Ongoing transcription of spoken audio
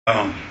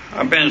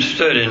I've been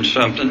studying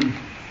something.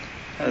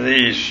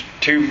 These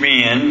two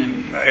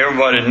men,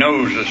 everybody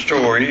knows the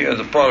story of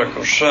the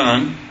prodigal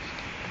son,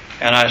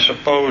 and I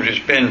suppose it's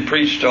been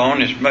preached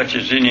on as much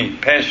as any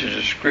passage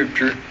of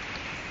Scripture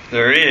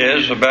there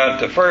is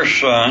about the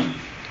first son.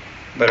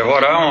 But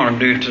what I want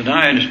to do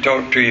tonight is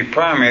talk to you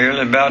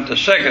primarily about the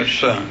second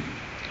son.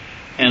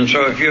 And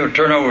so if you'll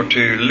turn over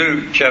to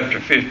Luke chapter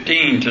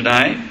 15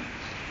 tonight.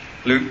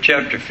 Luke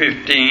chapter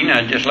 15,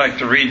 I'd just like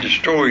to read the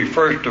story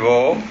first of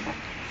all.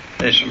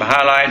 There's some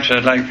highlights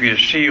I'd like for you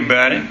to see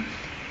about it.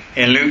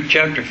 In Luke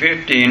chapter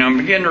 15, I'll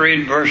begin to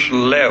read verse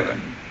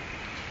 11.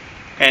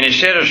 And he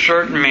said, a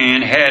certain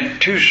man had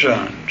two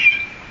sons.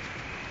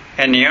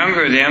 And the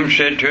younger of them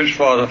said to his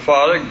father,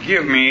 Father,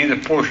 give me the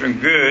portion of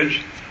goods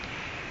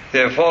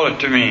that falleth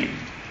to me.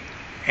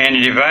 And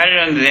he divided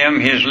unto them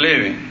his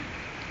living.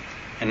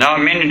 And not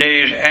many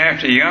days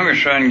after, the younger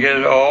son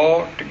gathered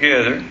all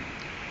together,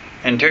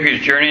 and took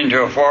his journey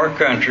into a far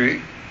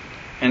country,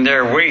 and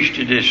there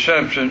wasted his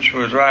substance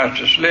with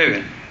riotous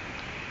living.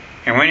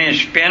 And when he had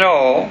spent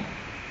all,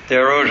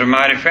 there arose a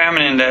mighty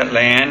famine in that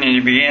land, and he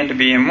began to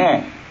be in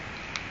want.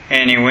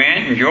 And he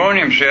went and joined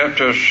himself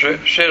to a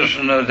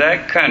citizen of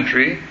that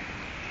country,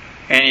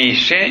 and he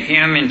sent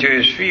him into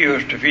his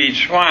fields to feed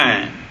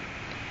swine.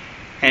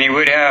 And he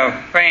would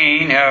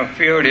fain have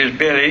filled his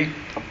belly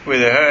with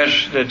the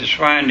husk that the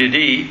swine did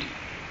eat,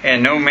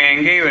 and no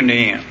man gave unto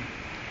him.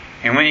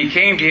 And when he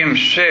came to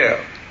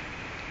himself,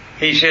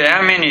 he said,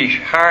 how many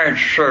hired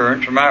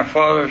servants of my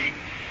father's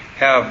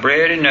have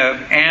bread enough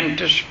and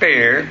to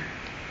spare,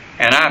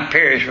 and I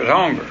perish with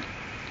hunger?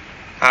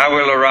 I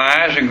will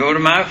arise and go to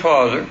my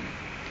father,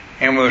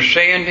 and will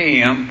say unto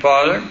him,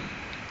 Father,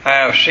 I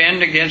have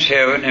sinned against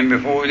heaven and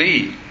before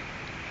thee,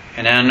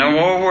 and I am no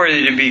more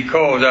worthy to be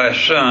called thy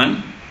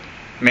son.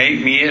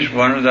 Make me as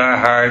one of thy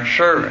hired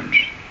servants.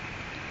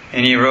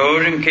 And he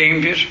rose and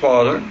came to his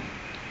father.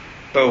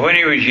 But when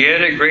he was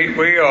yet a great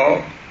way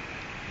off,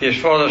 his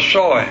father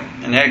saw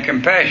him, and had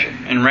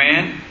compassion, and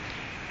ran,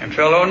 and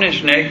fell on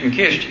his neck, and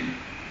kissed him.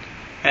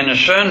 And the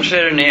son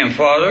said unto him,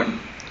 Father,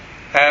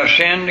 I have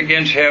sinned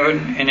against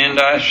heaven and in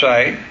thy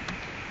sight,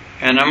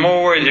 and I am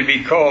more worthy to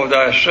be called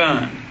thy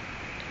son.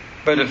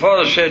 But the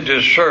father said to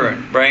his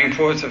servant, Bring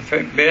forth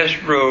the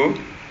best robe,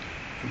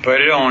 and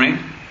put it on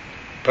him,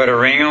 put a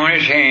ring on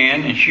his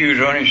hand, and shoes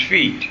on his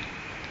feet.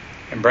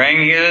 And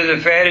bring hither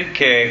the fatted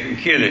calf, and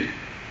kill it.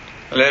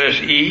 Let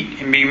us eat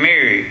and be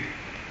merry.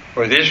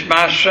 For this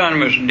my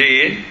son was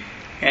dead,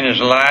 and is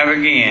alive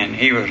again.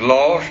 He was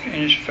lost,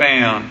 and is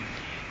found.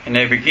 And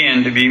they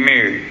began to be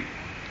merry.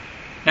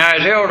 Now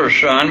his elder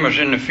son was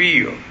in the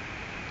field.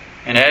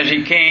 And as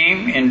he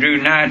came and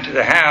drew nigh to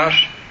the house,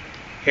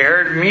 he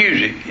heard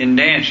music and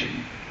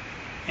dancing.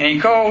 And he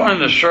called one of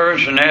the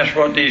servants and asked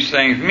what these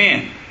things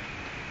meant.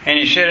 And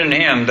he said unto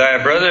him,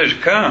 Thy brother is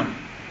come,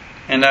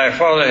 and thy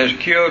father has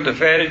killed the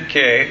fatted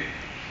calf,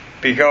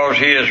 because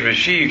he has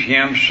received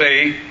him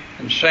safe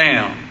and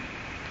sound.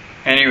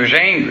 And he was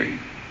angry,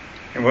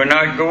 and would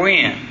not go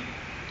in.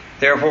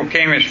 Therefore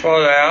came his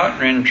father out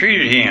and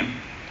entreated him.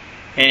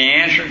 And he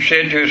answered and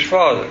said to his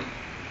father,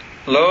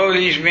 Lo,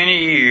 these many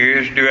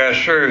years do I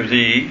serve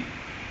thee,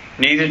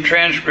 neither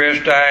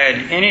transgressed I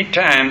at any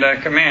time thy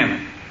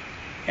commandment.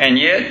 And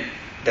yet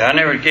thou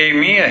never gave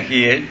me a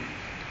hid,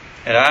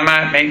 that I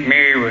might make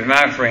merry with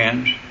my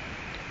friends.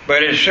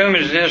 But as soon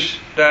as this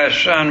thy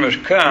son was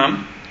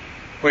come,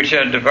 which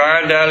had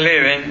devoured thy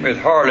living with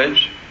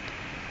harlots,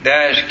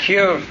 thou hast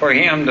killed for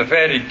him the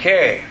fatted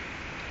calf.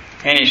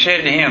 And he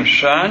said to him,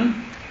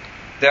 Son,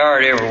 thou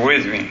art ever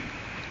with me,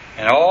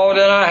 and all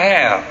that I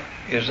have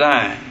is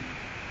thine.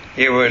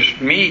 It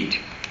was meet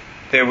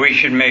that we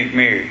should make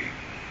merry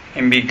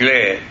and be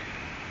glad.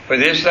 For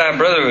this thy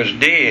brother was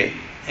dead,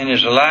 and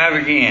is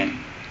alive again,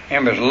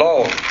 and was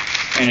lost,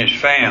 and is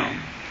found.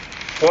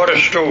 What a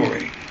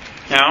story.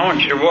 Now I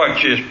want you to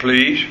watch this,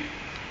 please.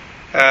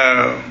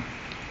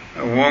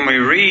 When we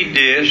read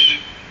this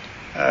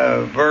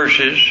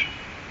verses,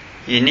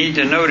 you need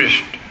to notice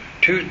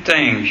two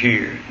things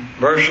here.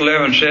 Verse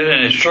 11 said,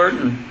 and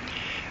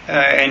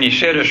he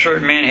said a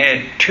certain man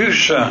had two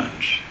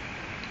sons.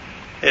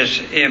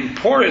 The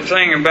important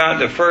thing about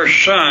the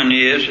first son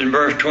is in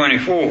verse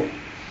 24.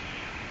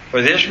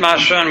 For this my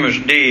son was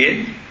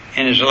dead,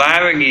 and is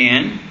alive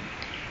again.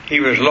 He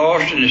was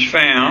lost and is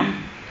found,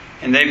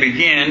 and they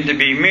began to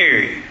be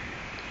merry.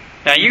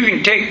 Now you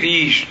can take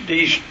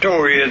these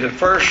story of the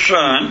first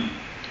son,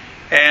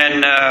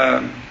 and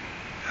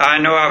I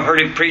know I've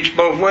heard it preached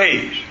both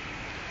ways,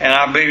 and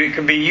I believe it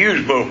can be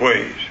used both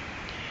ways.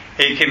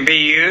 It can be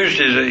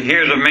used as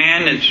here's a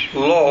man that's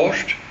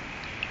lost,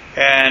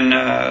 and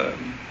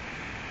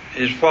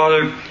his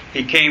father,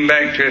 he came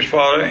back to his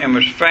father and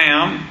was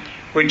found,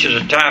 which is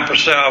a type of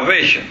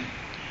salvation.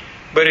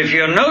 But if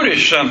you'll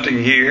notice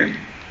something here,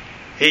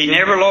 he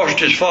never lost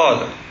his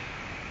father.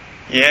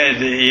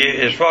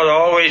 His father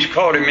always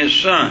called him his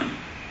son.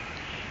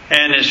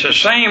 And it's the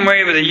same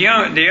way with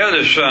the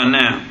other son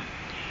now.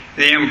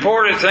 The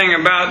important thing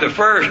about the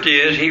first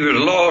is he was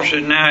lost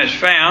and now is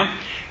found,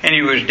 and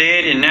he was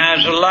dead and now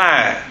is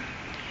alive.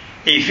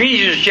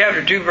 Ephesians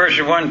chapter 2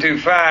 verses 1 through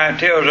 5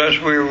 tells us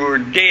we were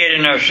dead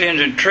in our sins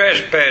and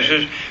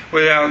trespasses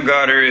without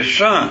God or His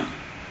Son.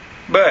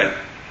 But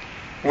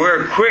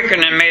we're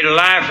quickened and made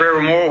alive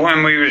forevermore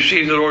when we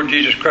receive the Lord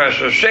Jesus Christ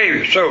as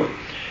Savior. So,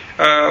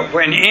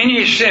 when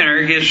any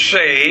sinner gets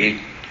saved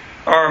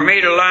or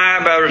made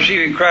alive by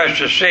receiving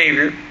Christ as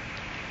Savior,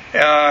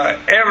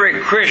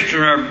 every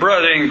Christian or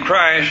brother in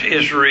Christ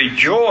is to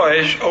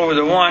rejoice over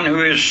the one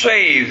who is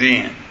saved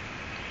then.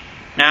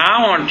 Now,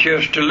 I want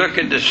us to look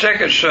at the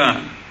second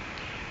son,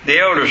 the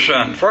elder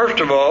son. First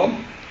of all,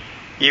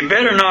 you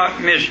better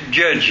not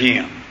misjudge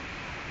him.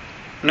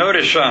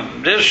 Notice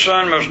something. This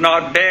son was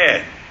not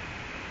bad.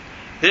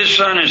 This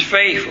son is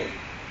faithful.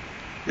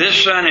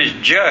 This son is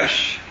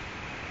just.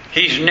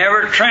 He's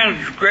never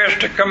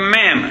transgressed a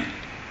commandment.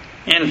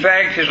 In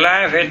fact, his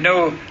life had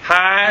no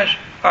highs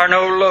or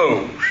no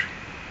lows.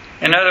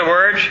 In other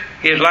words,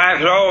 his life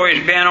has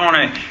always been on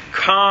a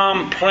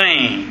calm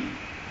plane.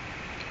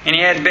 And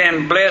he had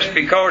been blessed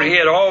because he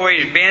had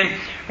always been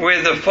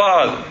with the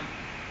Father.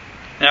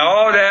 Now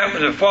all that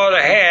the Father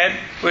had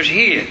was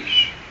his.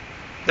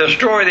 The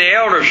story of the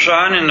elder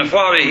son and the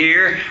Father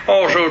here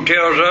also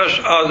tells us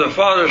of the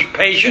Father's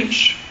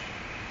patience,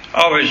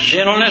 of His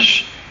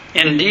gentleness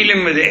in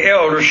dealing with the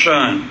elder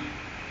son.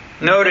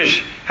 Notice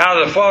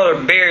how the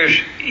Father bears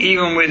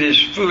even with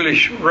his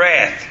foolish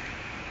wrath.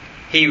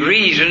 He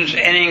reasons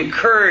and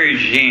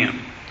encourages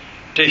him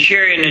to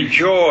share in the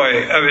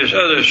joy of his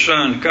other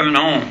son coming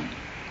home.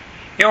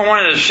 You know,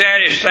 one of the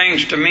saddest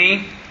things to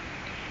me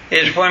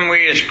is when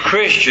we as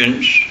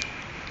Christians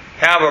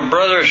have a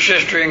brother or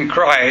sister in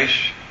Christ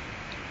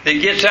that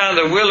gets out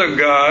of the will of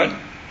God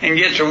and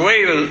gets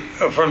away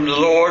from the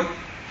Lord,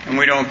 and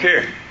we don't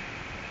care.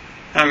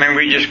 I mean,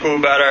 we just go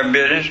about our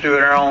business,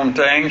 doing our own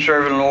thing,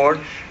 serving the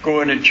Lord,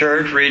 going to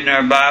church, reading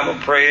our Bible,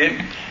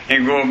 praying,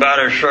 and go about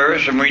our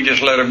service, and we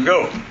just let them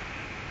go.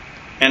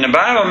 And the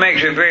Bible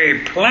makes it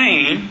very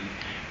plain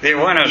that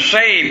when a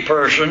saved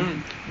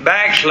person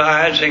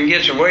backslides and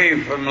gets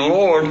away from the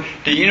Lord,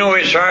 do you know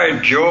it's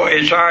our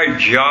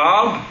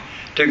job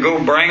to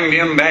go bring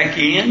them back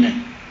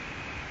in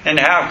and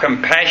have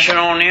compassion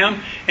on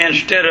them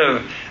instead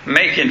of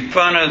making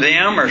fun of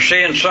them or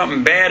saying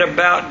something bad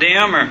about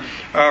them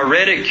or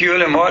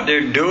ridiculing what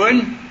they're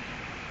doing.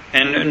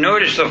 And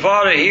notice the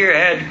Father here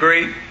had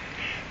great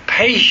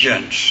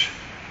patience.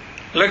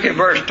 Look at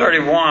verse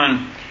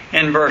 31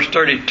 and verse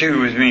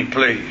 32 with me,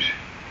 please.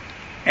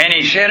 And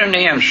he said unto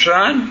him,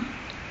 Son,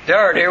 thou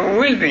art ever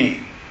with me.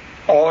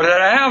 All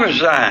that I have is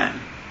thine.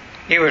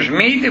 It was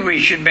meet that we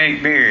should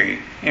make merry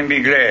and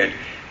be glad.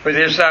 For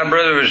this thy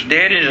brother was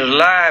dead, is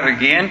alive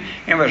again,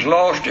 and was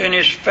lost and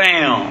is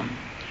found.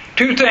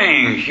 Two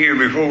things here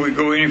before we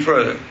go any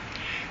further.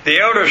 The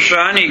elder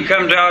son, he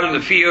comes out of the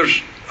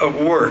fields of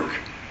work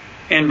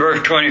in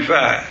verse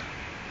 25.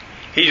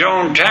 He's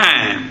on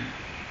time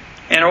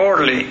and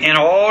orderly in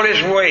all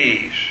his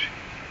ways.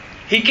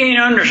 He can't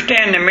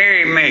understand the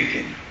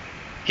merrymaking.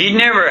 He'd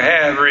never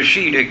have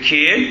received a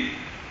kid.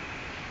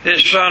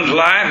 This son's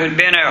life had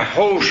been a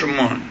wholesome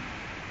one.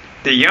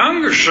 The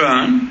younger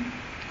son,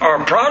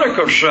 or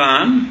prodigal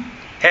son,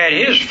 had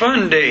his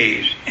fun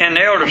days, and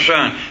the elder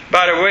son.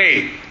 By the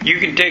way, you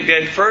can take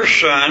that first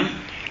son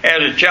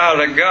as a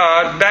child of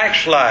God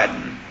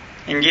backsliding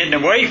and getting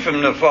away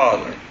from the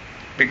Father.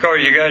 Because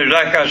you got to,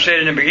 like I said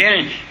in the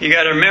beginning, you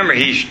got to remember,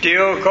 he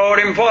still called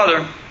him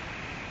Father.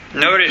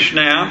 Notice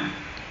now,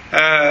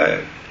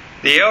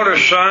 the elder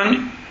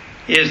son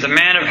is the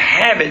man of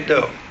habit,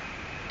 though.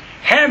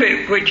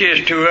 Habit which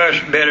is to us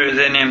better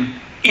than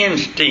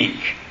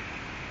instinct.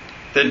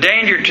 The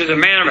danger to the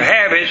man of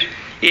habits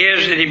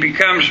is that he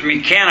becomes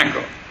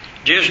mechanical,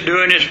 just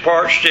doing his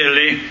part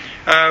steadily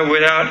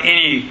without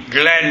any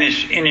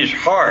gladness in his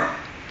heart.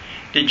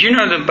 Did you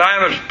know the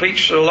Bible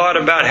speaks a lot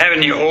about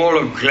having the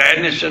oil of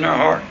gladness in our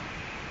heart?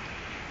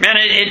 Man,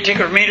 it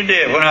tickles me to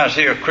death when I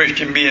see a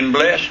Christian being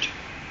blessed.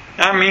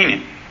 I mean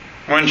it.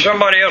 When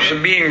somebody else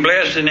is being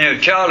blessed and they're a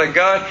child of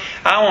God,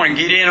 I want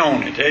to get in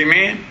on it.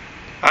 Amen?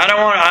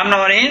 I'm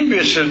not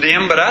envious of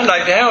them, but I'd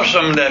like to have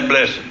some of that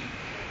blessing.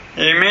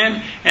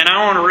 Amen? And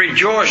I want to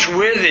rejoice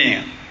with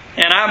them.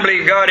 And I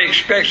believe God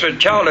expects a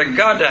child of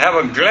God to have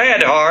a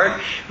glad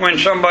heart when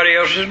somebody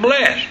else is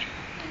blessed.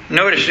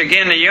 Notice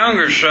again the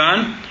younger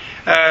son,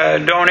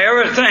 don't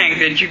ever think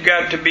that you've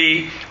got to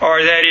be,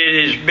 or that it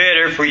is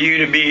better for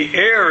you to be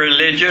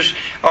irreligious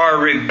or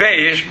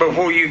rebellious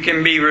before you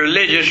can be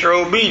religious or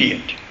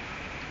obedient.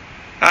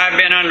 I've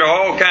been under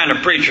all kind of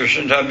preachers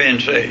since I've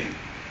been saved.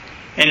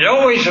 And it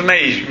always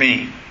amazed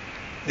me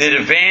that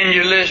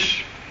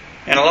evangelists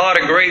and a lot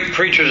of great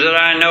preachers that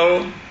I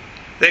know,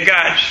 they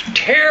got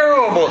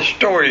terrible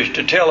stories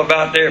to tell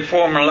about their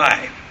former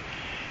life.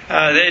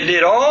 They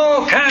did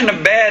all kind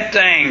of bad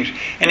things.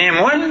 And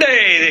then one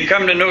day they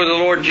come to know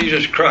the Lord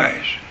Jesus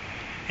Christ.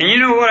 And you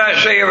know what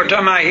I say every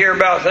time I hear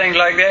about things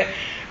like that?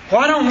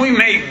 Why don't we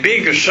make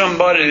big of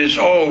somebody that's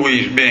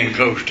always been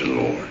close to the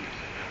Lord?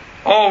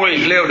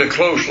 Always lived a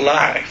close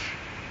life.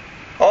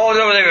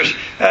 although they was,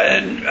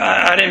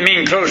 I didn't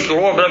mean close to the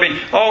Lord, but I mean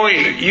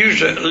always used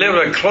to live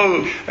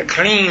a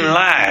clean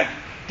life.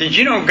 Did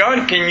you know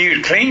God can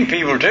use clean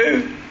people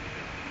too?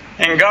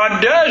 And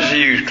God does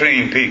use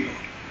clean people.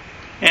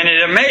 And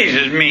it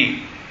amazes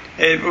me.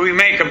 We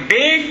make a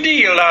big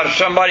deal out of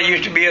somebody who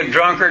used to be a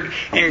drunkard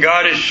and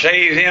God has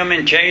saved him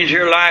and changed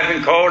their life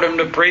and called them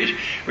to preach.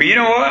 Well, you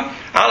know what?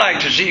 I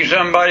like to see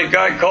somebody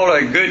God called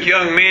a good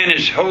young man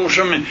that's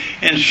wholesome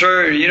and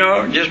served,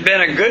 just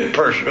been a good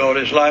person all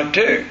his life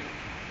too.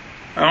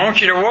 I want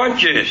you to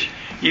watch this.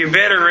 You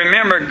better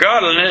remember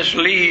godliness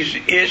leaves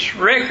its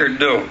record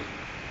though.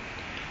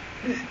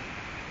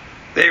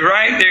 They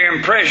write their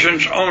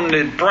impressions on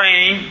the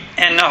brain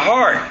and the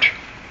heart.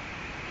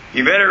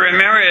 You better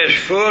remember, as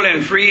full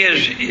and free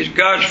as is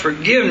God's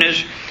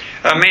forgiveness,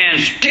 a man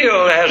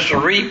still has to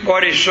reap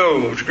what he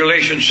sows.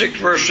 Galatians 6,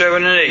 verse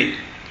 7 and 8.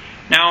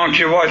 Now I want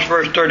you to watch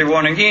verse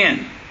 31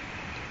 again.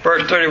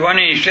 Verse 31,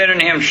 and he said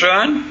unto him,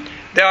 Son,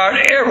 thou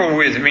art ever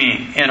with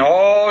me, and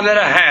all that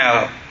I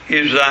have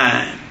is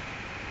thine.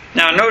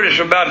 Now notice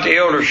about the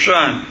elder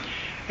son.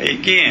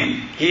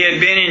 Again, he had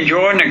been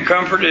enjoying the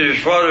comfort of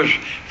his father's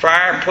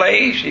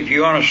fireplace, if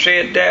you want to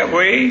say it that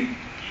way,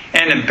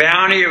 and the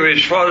bounty of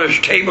his father's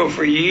table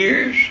for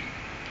years.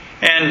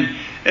 And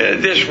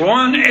this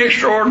one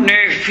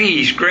extraordinary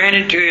feast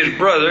granted to his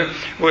brother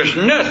was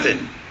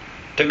nothing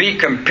to be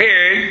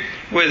compared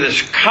with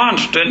his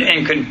constant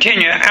and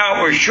continual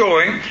outward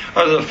showing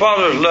of the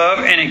Father's love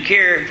and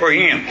care for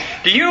him.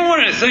 Do you know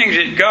one of the things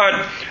that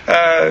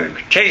God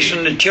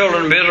chastened the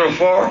children of Israel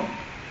for?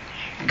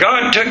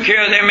 God took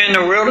care of them in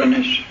the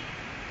wilderness.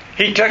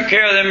 He took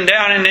care of them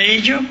down in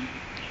Egypt.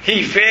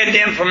 He fed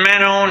them from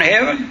manna on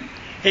heaven.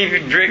 He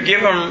would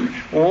give them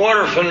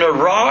water from the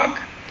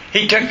rock.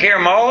 He took care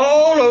of them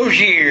all those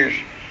years.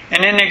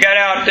 And then they got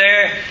out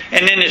there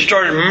and then they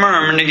started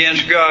murmuring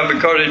against God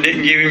because they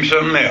didn't give him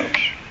something else.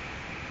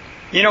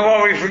 You know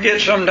what we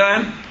forget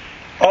sometimes?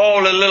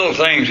 All the little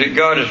things that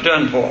God has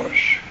done for us.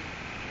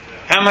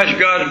 How much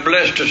God has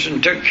blessed us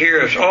and took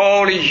care of us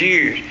all these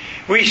years.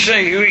 We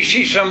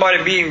see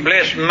somebody being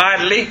blessed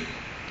mightily,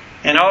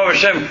 and all of a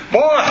sudden,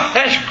 boy,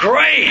 that's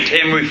great!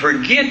 And we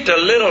forget the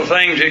little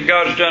things that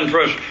God's done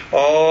for us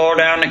all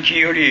down the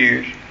queue of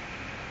years.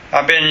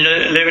 I've been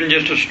living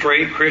just a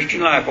straight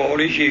Christian life all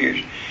these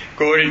years.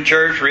 Going to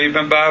church, reading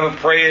my Bible,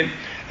 praying,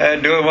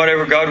 doing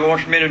whatever God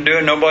wants me to do,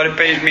 and nobody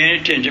pays me any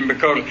attention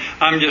because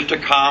I'm just a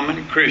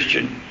common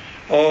Christian.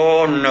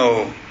 Oh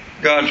no,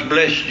 God's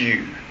blessed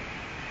you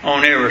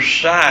on every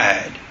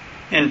side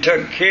and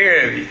took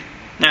care of you.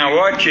 Now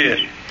watch this.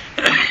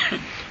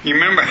 You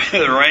remember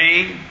the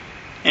rain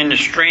and the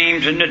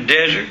streams in the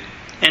desert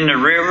and the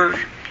rivers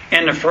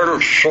and the fertile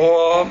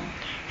soil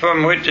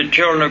from which the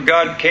children of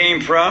God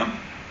came from?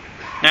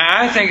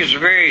 Now I think it's a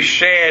very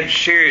sad,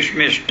 serious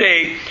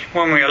mistake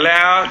when we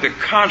allow the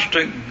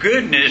constant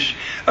goodness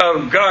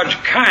of God's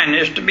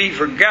kindness to be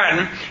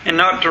forgotten and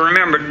not to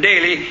remember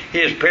daily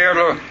His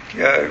parallel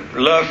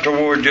love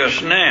toward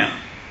us now.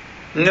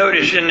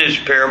 Notice in this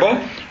parable,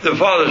 the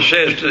father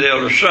says to the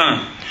elder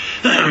son,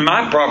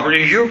 my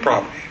property is your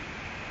property.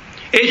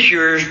 It's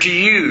yours to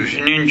use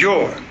and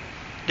enjoy.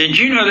 Did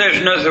you know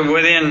there's nothing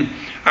within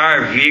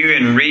our view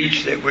and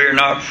reach that we're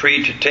not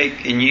free to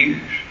take and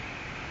use?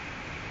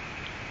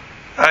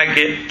 I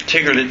get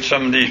tickled at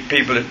some of these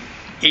people that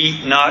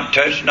eat not,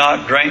 touch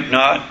not, drink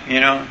not,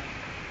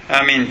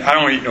 I mean, I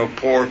don't eat no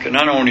pork, and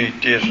I don't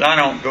eat this, and I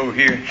don't go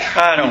here,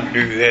 I don't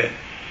do that.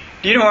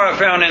 Do you know what I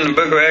found in the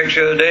book of Acts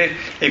the other day?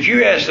 If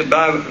you ask the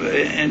Bible,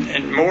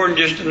 and more than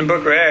just in the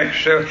book of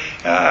Acts,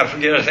 I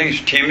forget, I think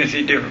it's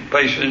Timothy, different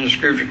places in the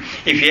Scripture.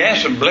 If you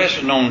ask a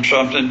blessing on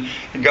something,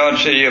 God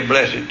said He'll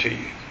bless it to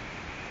you.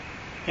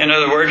 In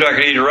other words, I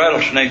could eat a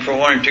rattlesnake for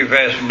one or two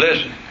fast and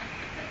blessing.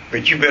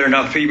 But you better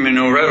not feed me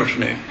no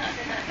rattlesnake.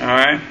 All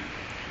right?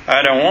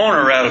 I don't want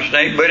a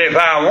rattlesnake, but if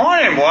I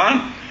wanted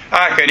one,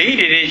 I could eat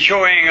it. It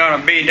sure ain't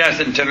going to be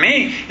nothing to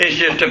me. It's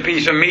just a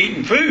piece of meat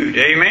and food.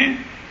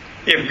 Amen?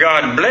 If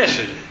God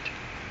blesses it.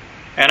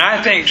 And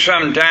I think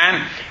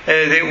sometimes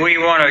that we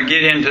want to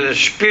get into the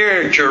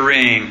spiritual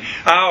ring.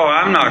 Oh,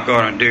 I'm not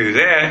going to do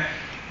that.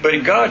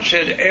 But God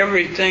said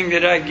everything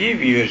that I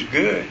give you is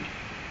good.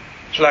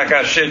 It's like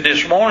I said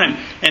this morning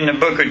in the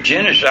book of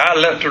Genesis. I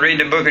love to read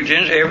the book of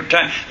Genesis every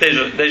time.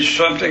 There's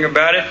something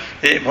about it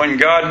that when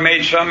God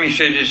made something, He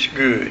said it's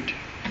good.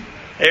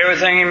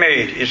 Everything He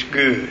made is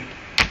good.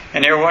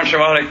 And every once in a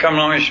while it comes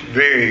along, it's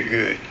very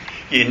good.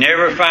 You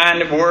never find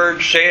the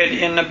word said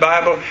in the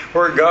Bible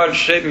where God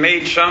said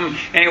made something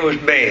and it was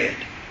bad.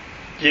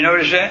 Did you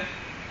notice that?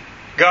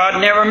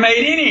 God never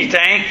made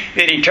anything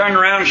that He turned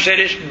around and said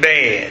it's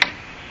bad.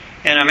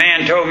 And a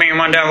man told me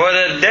one time,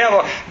 well, the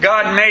devil,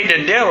 God made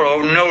the devil.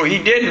 Oh, no,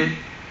 He didn't.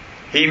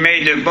 He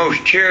made the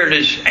most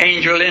cheerless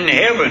angel in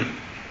heaven.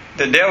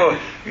 The devil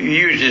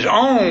used his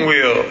own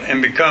will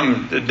and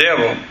become the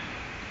devil.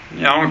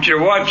 Now, I want you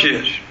to watch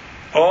this.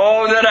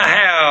 All that I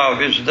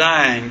have is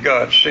thine,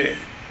 God said.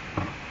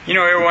 You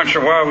know, every once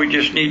in a while we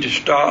just need to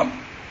stop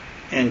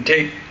and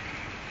take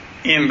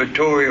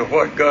inventory of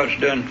what God's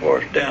done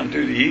for us down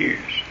through the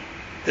years.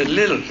 the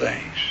little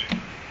things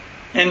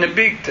and the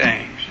big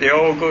things. They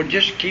all go,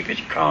 just keep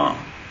it calm.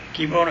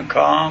 Keep on a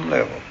calm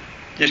level.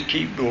 Just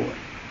keep going.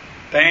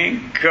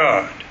 Thank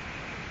God.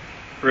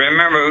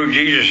 Remember who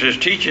Jesus is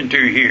teaching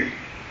to here.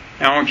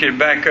 Now I want you to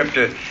back up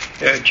to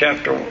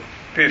chapter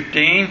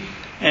 15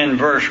 and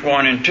verse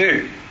 1 and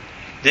 2.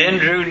 Then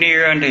drew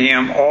near unto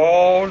him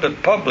all the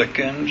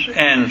publicans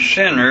and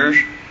sinners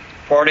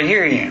for to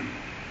hear him.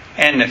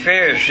 And the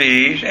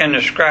Pharisees and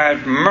the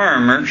scribes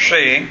murmured,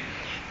 saying,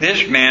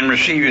 This man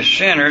receiveth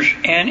sinners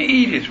and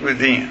eateth with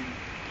them.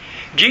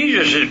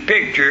 Jesus is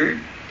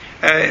picturing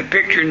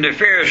the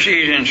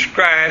Pharisees and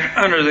scribes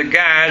under the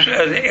guise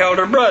of the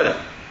elder brother.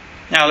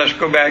 Now let's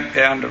go back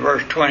down to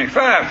verse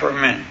 25 for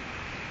a minute.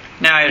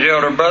 Now his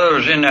elder brother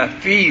was in the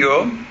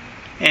field,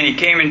 and he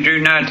came and drew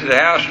nigh to the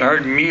house and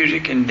heard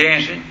music and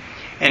dancing.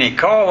 And he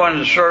called one of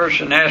the servants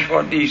and asked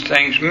what these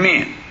things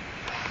meant.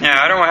 Now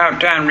I don't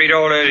have time to read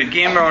all that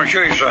again, but I want to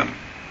show you something.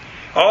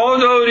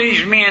 Although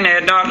these men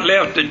had not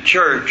left the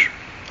church,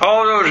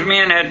 all those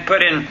men had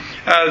put in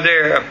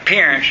their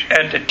appearance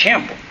at the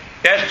temple.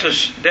 That's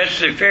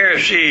the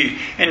Pharisees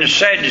and the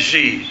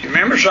Sadducees.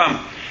 Remember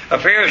something? A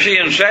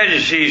Pharisee and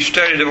Sadducees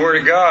studied the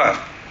Word of God.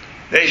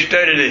 They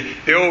studied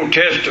the Old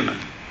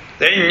Testament.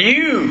 They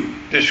knew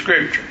the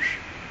Scriptures.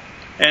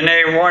 And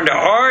they wanted to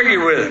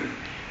argue with them.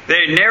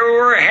 They never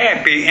were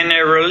happy in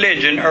their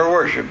religion or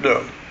worship,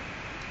 though.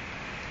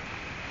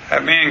 A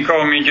man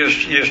called me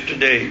just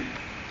yesterday,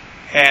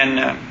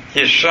 and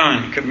his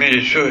son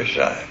committed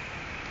suicide.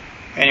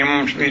 And he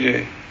wants me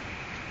to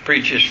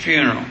preach his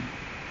funeral.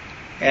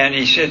 And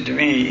he said to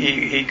me,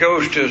 he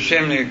goes to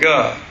Assembly of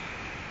God.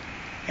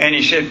 And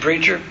he said,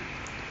 Preacher,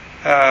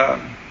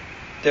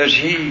 is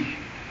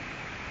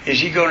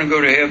he going to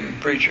go to heaven,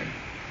 preacher?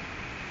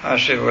 I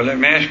said, well, let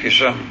me ask you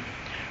something.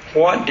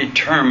 What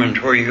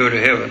determines where you go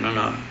to heaven or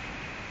not?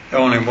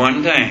 Only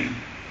one thing.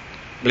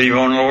 Believe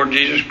on the Lord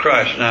Jesus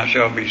Christ and thou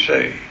shalt be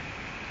saved.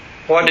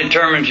 What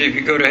determines if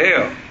you go to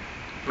hell?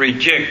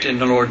 Rejecting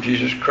the Lord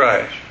Jesus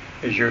Christ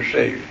as your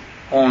Savior.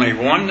 Only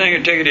one thing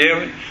will take you to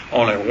heaven.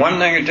 Only one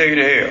thing will take you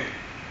to hell.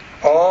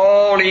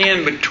 All the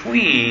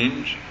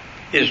in-betweens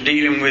is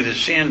dealing with the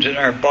sins in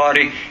our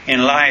body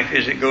and life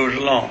as it goes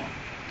along.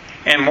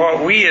 And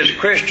what we as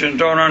Christians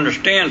don't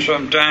understand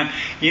sometimes,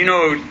 you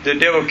know, the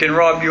devil can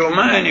rob your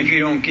mind if you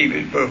don't keep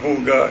it before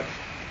God.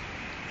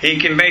 He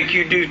can make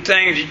you do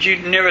things that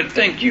you'd never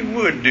think you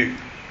would do.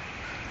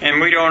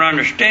 And we don't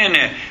understand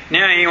that.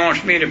 Now he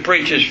wants me to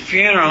preach his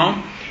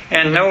funeral,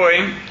 and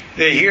knowing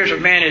that here's a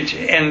man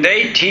and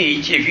they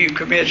teach if you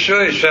commit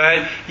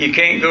suicide, you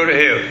can't go to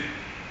heaven.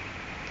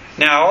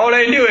 Now all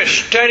they do is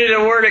study the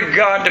Word of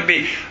God to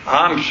be,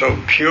 I'm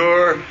so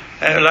pure.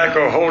 Like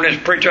a holiness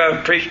preacher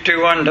I preached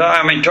to one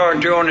time, he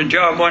talked to on the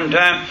job one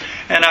time,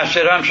 and I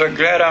said, I'm so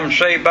glad I'm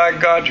saved by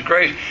God's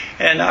grace,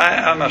 and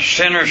I'm a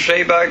sinner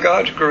saved by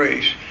God's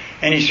grace.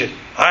 And he said,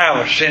 I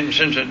have sinned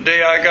since the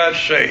day I got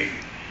saved.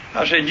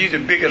 I said, you're the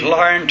biggest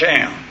liar in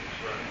town.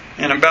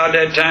 And about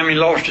that time he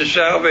lost his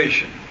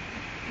salvation.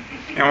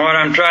 And what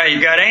I'm trying,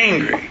 he got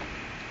angry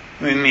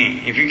with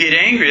me. If you get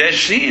angry,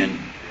 that's sin.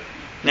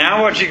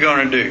 Now what's he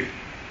going to do?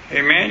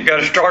 Amen? You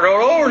got to start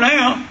all over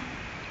now.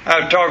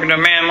 I was talking to a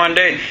man one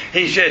day.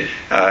 He said,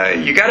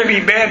 you got to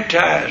be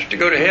baptized to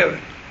go to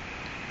heaven.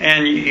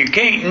 And you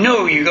can't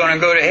know you're going to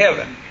go to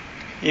heaven.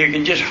 You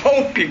can just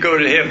hope you go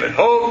to heaven.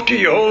 Hope till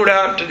you hold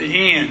out to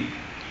the end.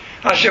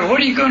 I said,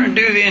 what are you going to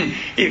do then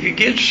if you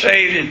get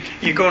saved and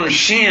you're going to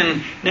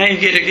sin? Now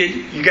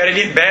you got to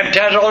get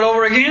baptized all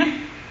over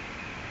again?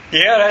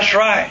 Yeah, that's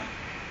right.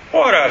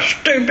 What a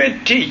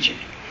stupid teaching.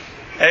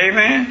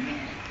 Amen.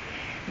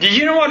 Did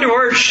you know what the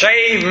word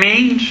saved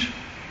means?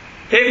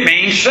 It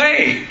means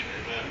saved.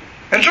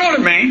 That's all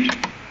it means.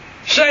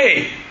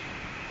 Saved.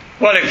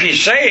 Well, if you're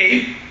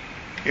saved,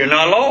 you're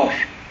not lost.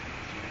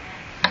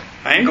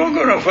 I ain't going to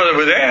go no further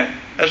with that.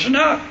 That's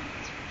enough.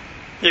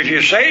 If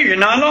you're saved, you're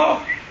not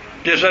lost.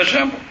 Just that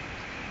simple.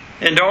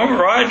 And don't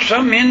write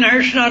something in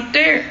there that's not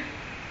there.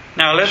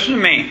 Now listen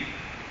to me.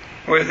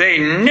 Well, they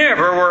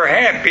never were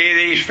happy,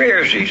 these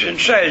Pharisees and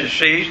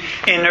Sadducees,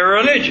 in their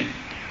religion.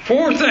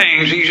 4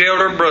 things these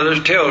elder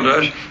brothers tell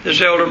us.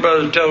 This elder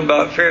brother tells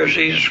about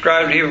Pharisees,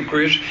 scribes,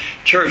 hypocrites,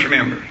 church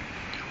members.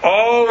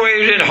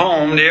 Always at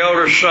home, the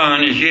elder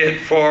son is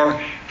yet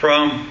far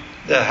from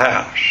the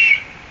house.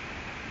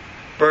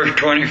 Verse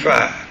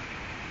 25.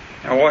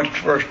 Now watch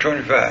verse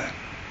 25.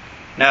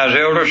 Now his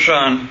elder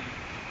son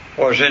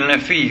was in the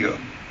field,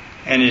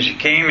 and as he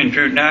came and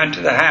drew nigh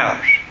to the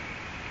house,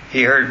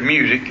 he heard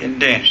music and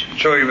dancing.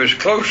 So he was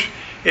close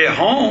at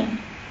home.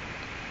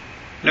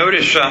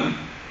 Notice something.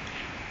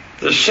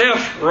 The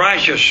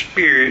self-righteous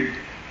spirit,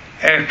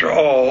 after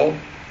all,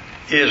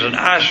 is an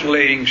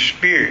isolating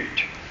spirit.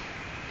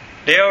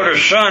 The elder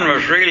son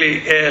was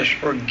really as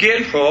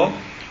forgetful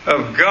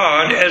of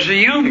God as the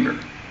younger.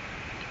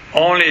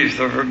 Only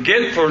the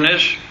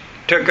forgetfulness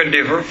took a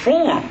different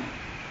form.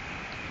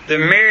 The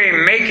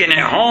merry making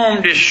at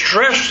home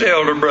distressed the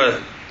elder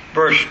brother.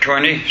 Verse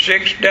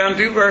 26 down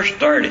through verse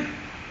 30.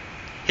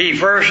 He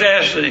first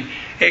asks the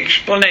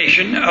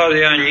explanation of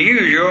the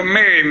unusual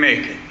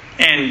merrymaking.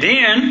 And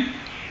then,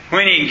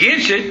 when he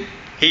gets it,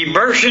 he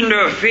bursts into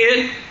a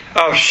fit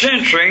of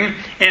censoring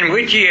in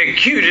which he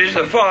accuses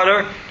the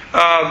Father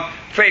of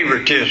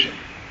favoritism.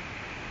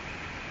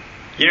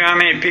 You know how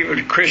many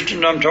people,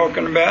 Christians I'm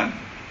talking about,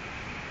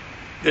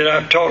 that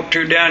I've talked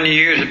to down the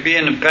years of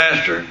being a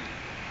pastor?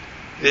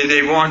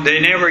 They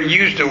never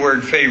use the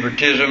word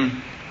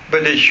favoritism,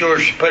 but they sure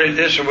put it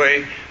this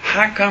way: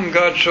 how come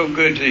God's so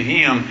good to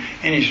him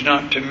and he's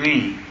not to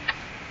me?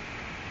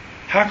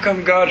 How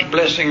come God's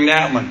blessing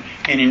that one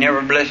and he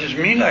never blesses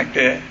me like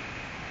that?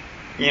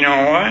 You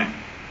know why?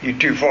 You're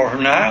too far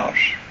from the house.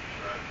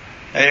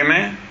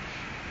 Amen?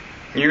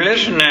 You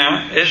listen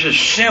now. This is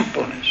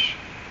simpleness.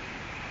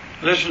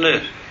 Listen to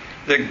this.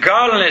 The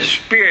godliness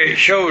spirit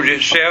shows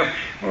itself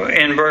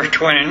in verse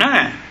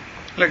 29.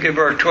 Look at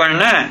verse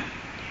 29.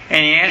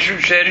 And he answered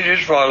and said to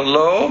his father,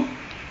 Lo,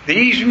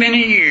 these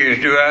many years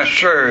do I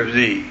serve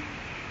thee,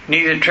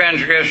 neither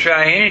transgress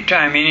I any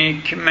time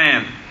any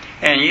commandment.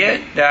 And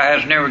yet thou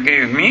hast never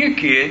given me a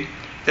kid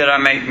that I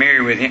make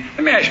merry with him.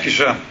 Let me ask you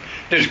something.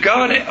 Does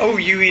God owe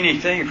you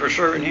anything for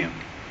serving him?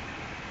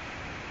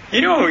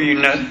 He don't owe you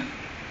nothing.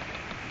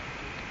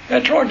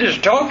 That's what this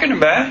is talking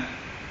about.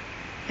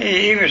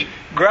 He was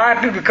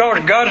griping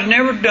because God's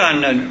never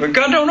done nothing. But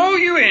God don't owe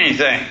you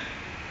anything.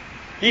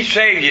 He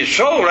saved your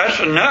soul.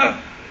 That's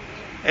enough.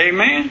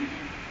 Amen?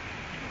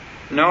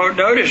 No,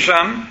 notice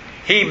something.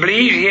 He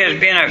believes he has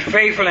been a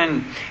faithful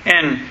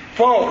and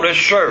faultless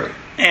servant.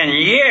 And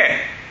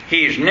yet,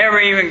 he's never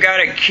even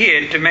got a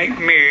kid to make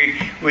merry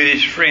with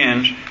his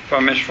friends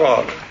from his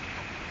father.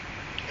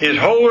 His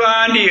whole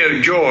idea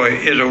of joy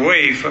is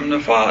away from the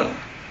Father.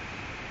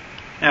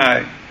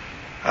 Now,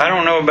 I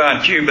don't know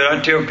about you, but I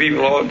tell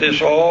people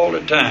this all the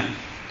time.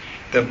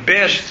 The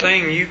best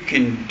thing you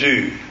can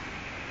do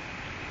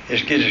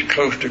is get as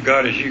close to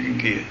God as you can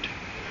get.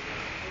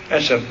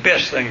 That's the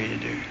best thing you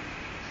do.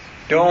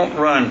 Don't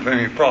run from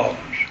your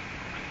problems.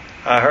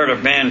 I heard a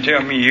man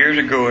tell me years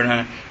ago,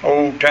 an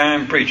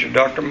old-time preacher,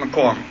 Dr.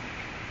 McCormick,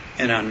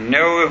 and I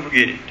never will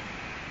forget it.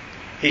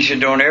 He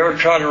said, don't ever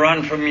try to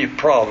run from your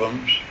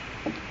problems,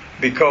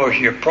 because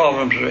your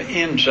problems are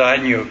inside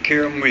and you'll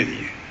carry them with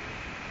you.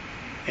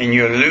 And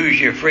you'll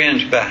lose your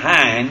friends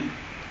behind,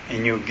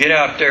 and you'll get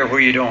out there where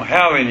you don't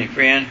have any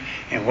friends,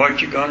 and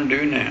what you going to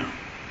do now?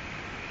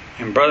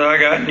 And brother, I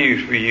got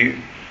news for you.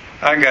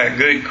 I got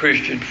good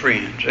Christian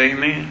friends.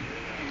 Amen?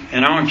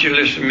 And I want you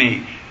to listen to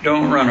me.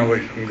 Don't run away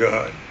from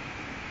God.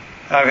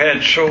 I've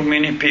had so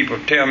many people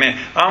tell me,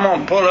 I'm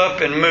going to pull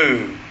up and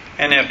move.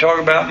 And they'll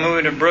talk about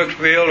moving to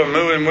Brooksville or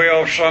moving way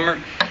off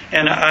summer.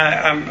 And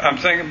I'm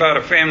thinking about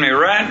a family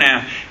right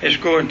now that's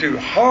going through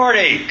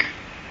heartache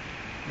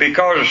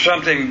because of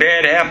something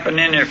bad happened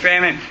in their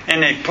family.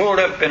 And they pulled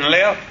up and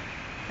left.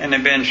 And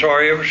they've been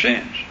sorry ever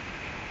since.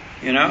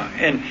 You know?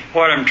 And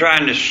what I'm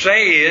trying to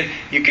say is,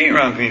 you can't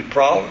run from your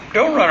problem.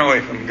 Don't run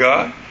away from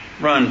God.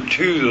 Run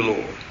to the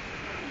Lord.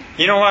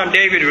 You know why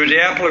David was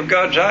the apple of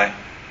God's eye?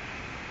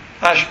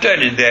 I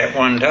studied that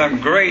one time a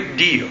great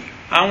deal.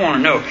 I want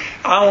to know.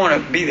 I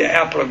want to be the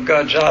apple of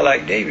God's eye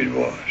like David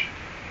was.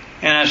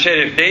 And I said,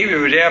 if David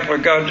was the apple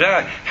of God's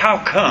eye, how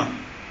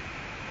come?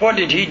 What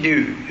did he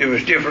do that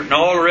was different than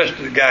all the rest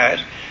of the guys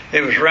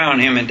that was around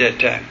him at that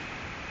time?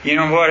 You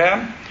know what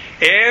happened?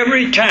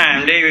 Every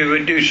time David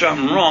would do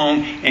something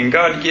wrong and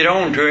God would get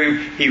on to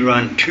him, he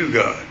run to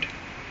God.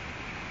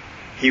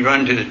 He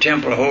run to the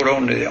temple to hold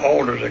on to the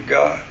altars of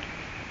God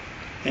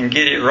and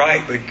get it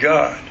right with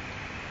God.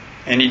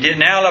 And he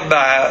didn't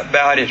alibi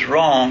about his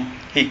wrong.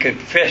 He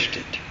confessed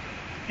it.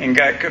 And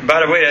God,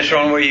 by the way, that's the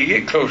only way you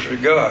get closer to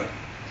God.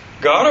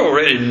 God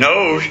already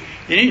knows.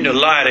 You need to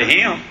lie to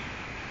him.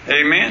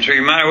 Amen. So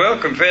you might well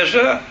confess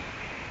up.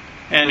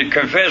 And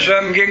confess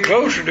up and get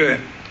closer to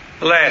him.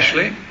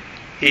 Lastly,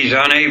 he's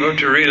unable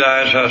to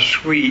realize how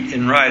sweet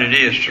and right it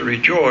is to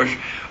rejoice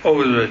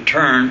over the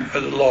return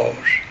of the lost.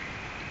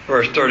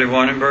 Verse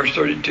 31 and verse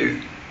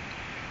 32.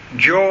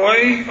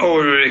 Joy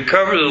over the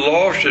recovery of the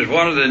lost is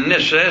one of the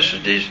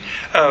necessities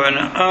of an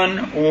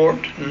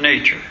unwarped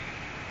nature.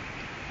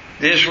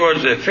 This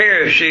was the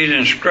Pharisees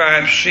and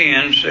scribes'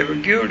 sins they were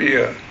guilty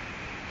of.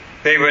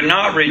 They would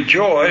not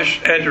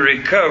rejoice at the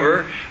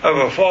recovery of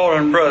a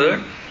fallen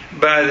brother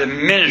by the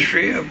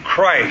ministry of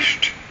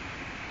Christ.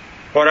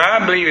 What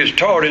I believe is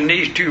taught in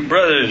these two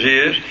brothers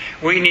is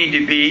we need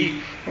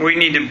the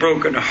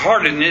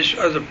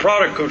brokenheartedness of the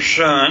prodigal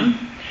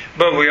son,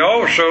 but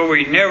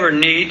we never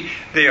need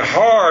the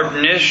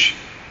hardness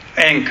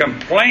and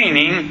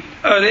complaining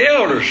of the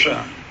elder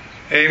son.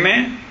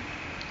 Amen?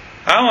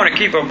 I want to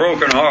keep a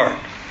broken heart.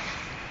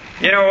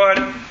 You know what?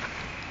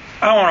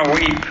 I want to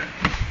weep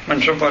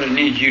when somebody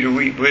needs you to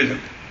weep with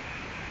them.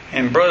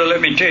 And brother,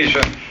 let me tell you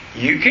something.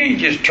 You can't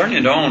just turn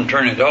it on,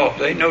 turn it off.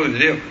 They know the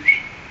difference.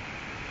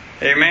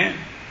 Amen?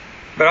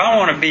 But I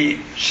want to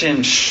be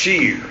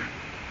sincere.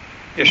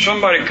 If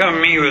somebody comes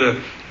to me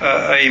with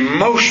a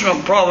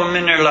emotional problem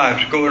in their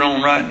lives going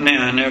on right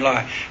now in their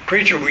life,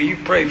 preacher, will you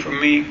pray for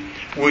me?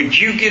 Would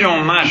you get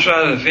on my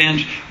side of the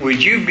fence?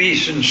 Would you be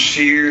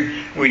sincere?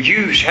 Would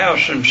you have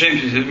some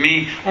sympathy with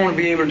me? I want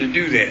to be able to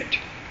do that.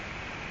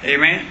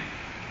 Amen?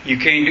 You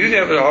can't do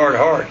that with a hard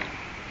heart.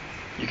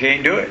 You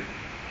can't do it.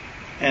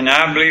 And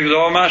I believe with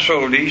all my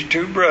soul, these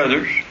two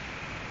brothers,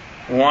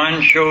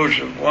 one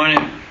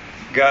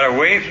got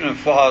away from the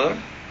Father,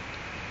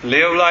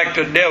 lived like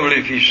the devil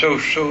if you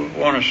so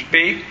want to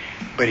speak,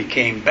 but he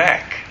came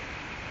back.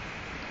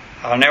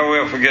 I'll never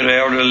will forget an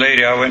elderly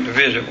lady I went to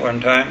visit one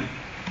time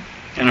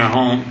in her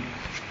home.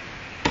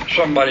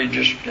 Somebody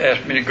just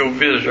asked me to go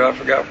visit her. I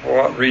forgot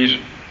for what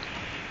reason.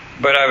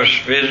 But I was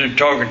visiting,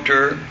 talking to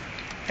her,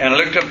 and I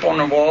looked up on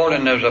the wall,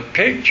 and there's a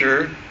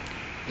picture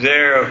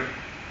there of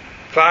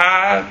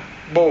 5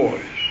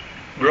 boys,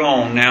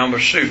 grown now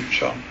with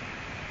suits on,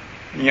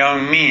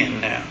 young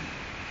men now.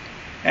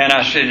 And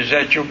I said, "Is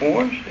that your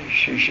boys?"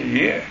 She said,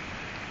 "Yeah."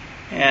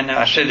 And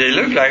I said, "They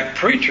look like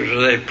preachers."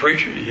 Are they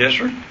preachers? "Yes,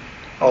 sir.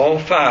 All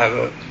 5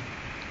 of them."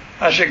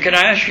 I said, "Can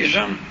I ask you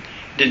something?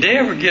 Did they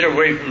ever get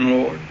away from the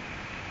Lord?"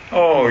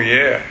 "Oh,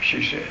 yeah,"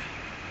 she said.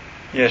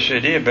 "Yes, they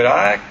did. But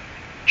I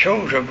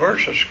chose a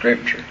verse of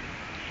Scripture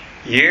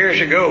years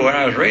ago when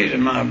I was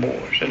raising my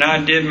boys. And I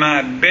did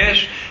my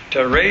best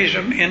to raise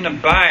them in the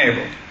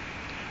Bible.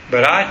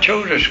 But I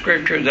chose a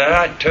Scripture that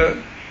I took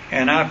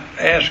and I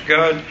asked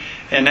God,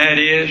 and that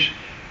is,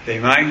 they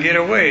might get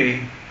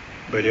away,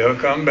 but they'll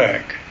come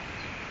back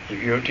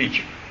if you'll teach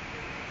them."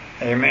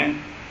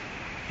 Amen.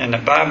 And the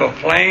Bible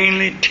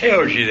plainly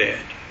tells you that.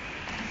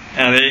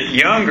 Now the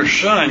younger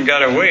son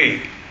got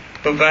away,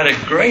 but by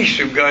the grace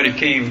of God he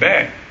came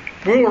back.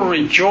 We'll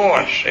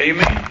rejoice.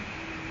 Amen.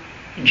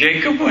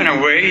 Jacob went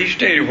away, he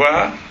stayed a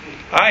while.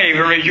 I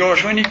even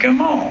rejoiced when he come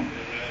home.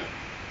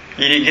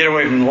 He didn't get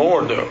away from the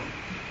Lord though,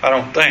 I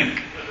don't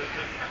think.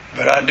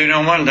 But I do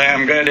know one thing,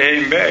 I'm glad to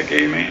have him back.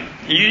 Amen.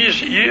 You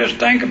just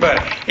think about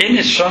it. Isn't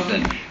it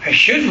something?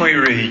 Shouldn't we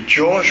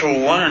rejoice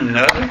with one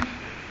another?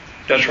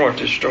 That's what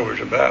this story's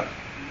about.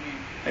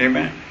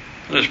 Amen.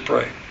 Let's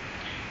pray.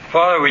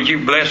 Father, would you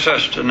bless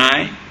us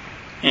tonight?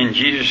 In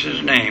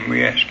Jesus' name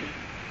we ask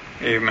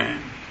it.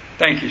 Amen.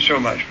 Thank you so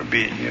much for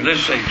being here.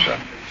 Let's sing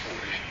something.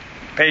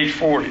 Page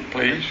 40,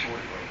 please.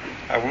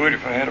 I would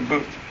if I had a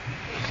book.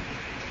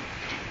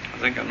 I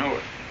think I know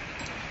it.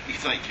 You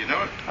think you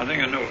know it? I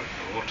think I know it.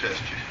 We'll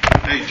test you.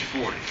 Page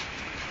 40.